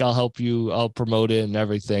 I'll help you. I'll promote it and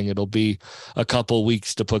everything. It'll be a couple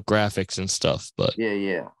weeks to put graphics and stuff, but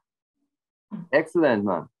yeah. Excellent,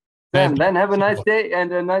 man. Sam, then have a nice day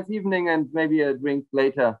and a nice evening, and maybe a drink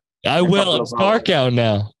later. I will. It's dark out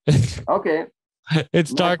now. Okay.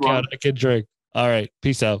 It's dark out. I can drink. All right.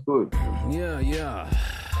 Peace out. Good. Yeah.